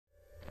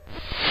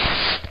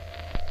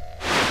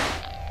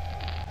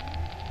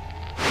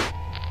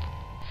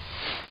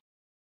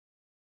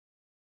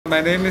My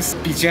name is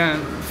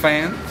Bijian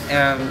Fan,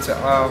 and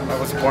I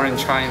was born in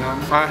China.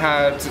 I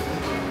had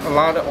a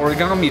lot of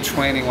origami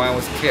training when I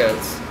was a kid,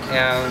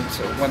 and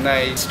when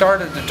I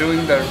started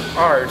doing the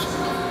art,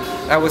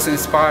 I was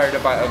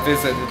inspired by a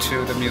visit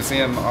to the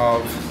Museum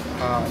of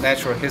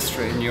Natural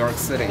History in New York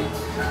City.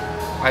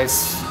 I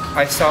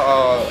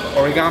saw an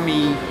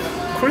origami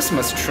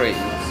Christmas tree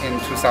in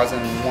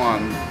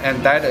 2001,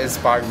 and that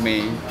inspired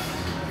me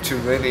to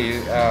really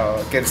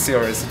get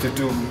serious, to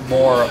do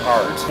more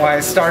art. When I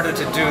started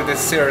to do this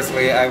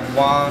seriously, I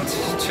want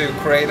to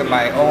create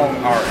my own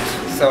art.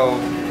 So,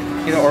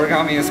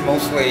 origami is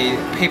mostly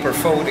paper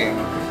folding,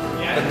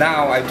 but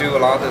now I do a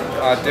lot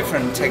of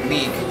different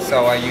techniques.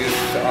 So I use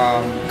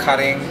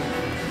cutting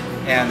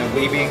and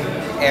weaving,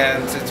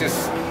 and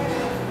just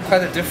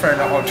quite a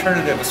different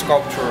alternative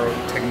sculpture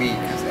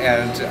techniques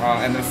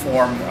and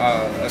form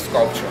a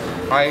sculpture.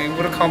 I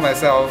would call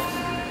myself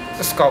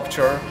a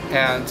sculptor,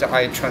 and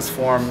I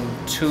transform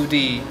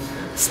 2D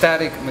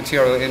static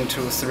material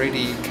into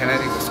 3D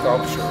kinetic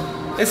sculpture.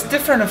 It's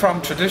different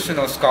from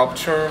traditional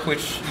sculpture,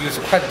 which use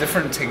quite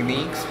different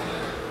techniques.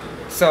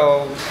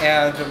 So,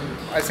 and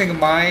I think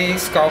my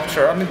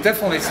sculpture,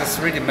 definitely it's a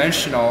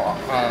three-dimensional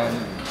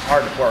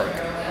artwork.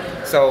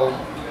 So,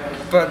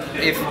 but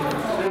if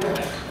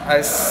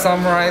I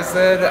summarize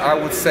it, I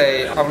would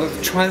say I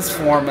would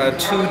transform a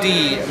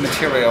 2D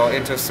material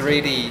into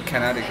 3D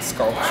kinetic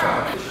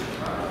sculpture.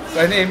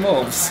 And it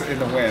moves in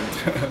the wind.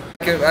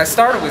 I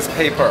started with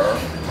paper,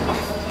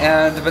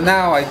 but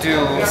now I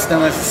do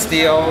stainless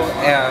steel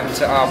and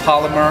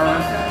polymer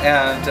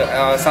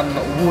and some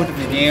wood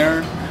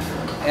veneer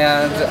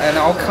and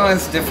all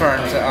kinds of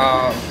different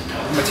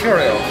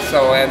materials.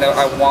 So, and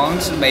I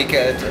want to make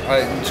it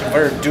into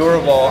very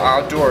durable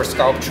outdoor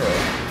sculpture.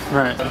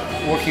 Right.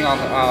 Working on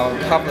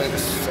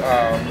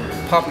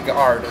public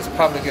art,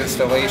 public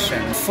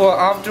installation. For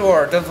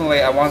outdoor,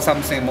 definitely I want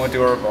something more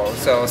durable.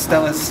 So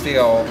stainless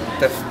steel,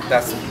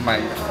 that's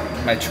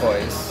my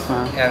choice.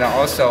 And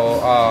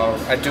also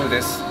I do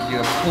this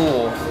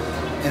pool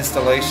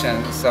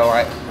installation, so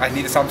I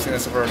need something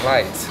that's very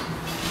light,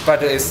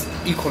 but it's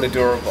equally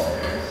durable.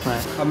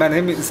 Right. My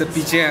name is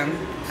Bijian.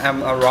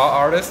 I'm a raw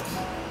artist.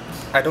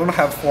 I don't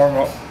have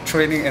formal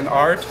training in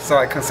art, so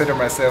I consider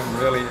myself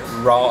really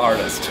raw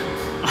artist.